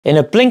In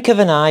a blink of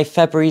an eye,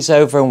 February's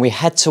over and we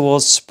head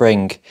towards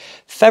spring.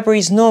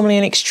 February's normally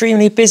an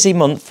extremely busy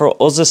month for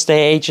us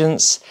estate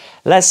agents.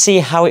 Let's see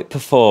how it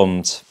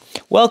performed.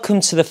 Welcome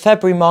to the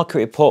February market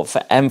report for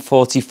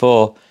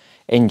M44.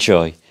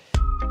 Enjoy.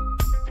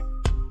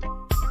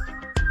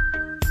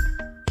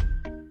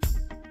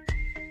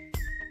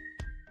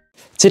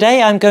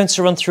 Today I'm going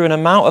to run through an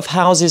amount of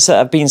houses that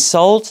have been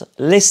sold,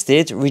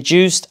 listed,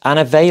 reduced and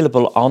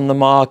available on the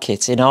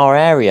market in our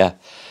area.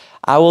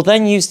 I will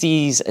then use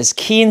these as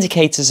key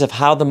indicators of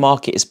how the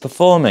market is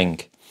performing.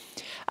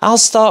 I'll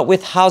start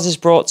with houses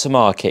brought to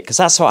market because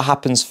that's what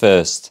happens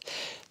first.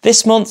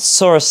 This month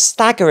saw a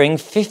staggering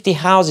 50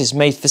 houses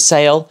made for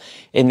sale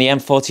in the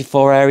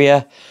M44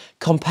 area.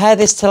 Compare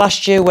this to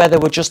last year where there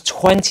were just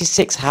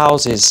 26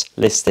 houses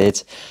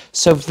listed,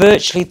 so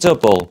virtually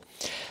double.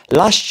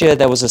 Last year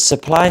there was a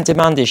supply and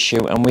demand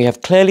issue and we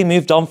have clearly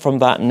moved on from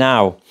that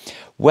now,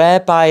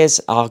 where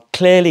buyers are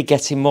clearly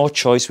getting more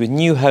choice with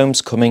new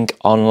homes coming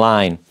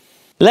online.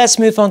 Let's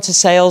move on to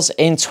sales.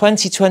 In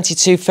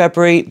 2022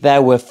 February,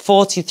 there were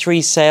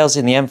 43 sales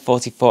in the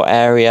M44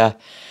 area.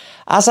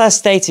 As I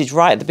stated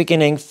right at the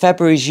beginning,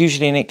 February is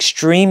usually an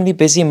extremely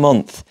busy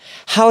month.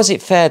 How has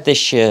it fared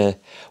this year?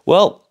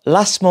 Well,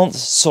 last month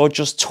saw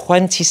just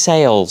 20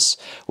 sales,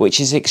 which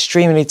is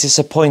extremely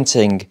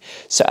disappointing.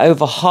 So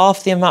over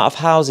half the amount of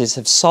houses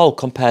have sold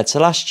compared to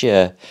last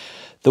year.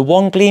 The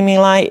one gleaming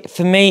light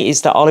for me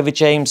is that Oliver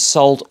James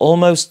sold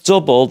almost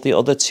double the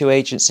other two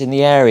agents in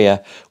the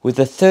area with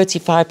a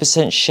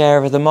 35%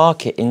 share of the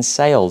market in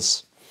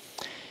sales.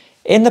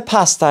 In the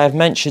past, I have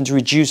mentioned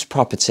reduced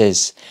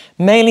properties,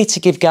 mainly to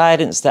give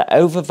guidance that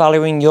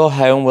overvaluing your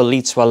home will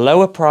lead to a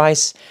lower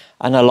price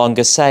and a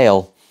longer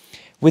sale.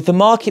 With the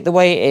market the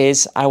way it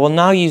is, I will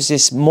now use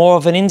this more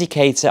of an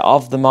indicator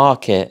of the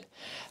market.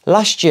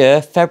 Last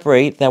year,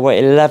 February, there were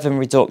 11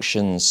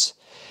 reductions.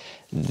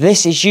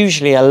 This is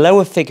usually a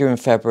lower figure in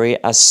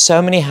February as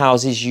so many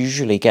houses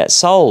usually get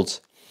sold.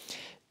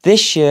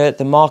 This year,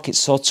 the market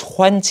saw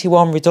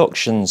 21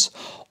 reductions,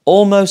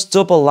 almost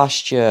double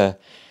last year.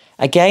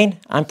 Again,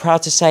 I'm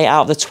proud to say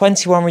out of the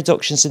 21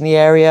 reductions in the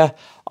area,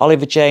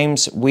 Oliver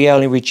James, we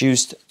only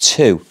reduced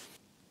 2.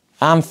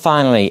 And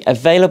finally,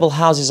 available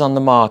houses on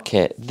the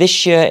market.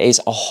 This year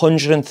is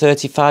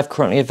 135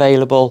 currently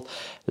available.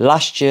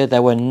 Last year,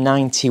 there were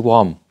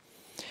 91.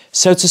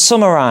 So to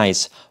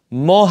summarise,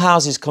 more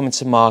houses coming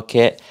to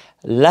market,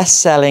 less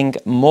selling,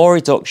 more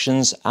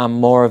reductions and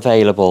more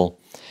available.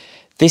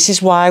 This is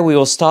why we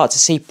will start to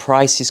see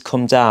prices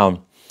come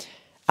down.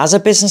 As a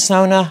business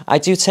owner, I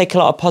do take a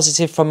lot of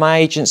positive from my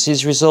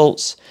agency's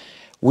results.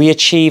 We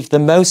achieve the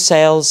most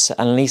sales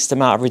and least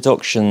amount of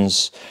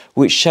reductions,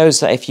 which shows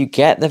that if you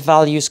get the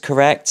values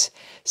correct,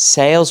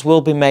 sales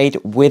will be made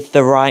with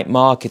the right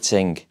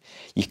marketing.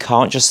 You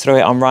can't just throw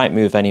it on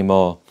Rightmove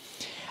anymore.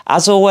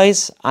 As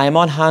always, I am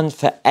on hand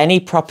for any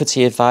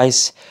property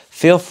advice.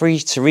 Feel free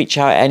to reach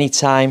out at any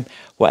time,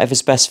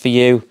 whatever's best for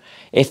you.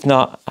 If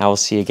not, I will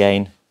see you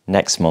again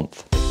next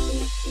month.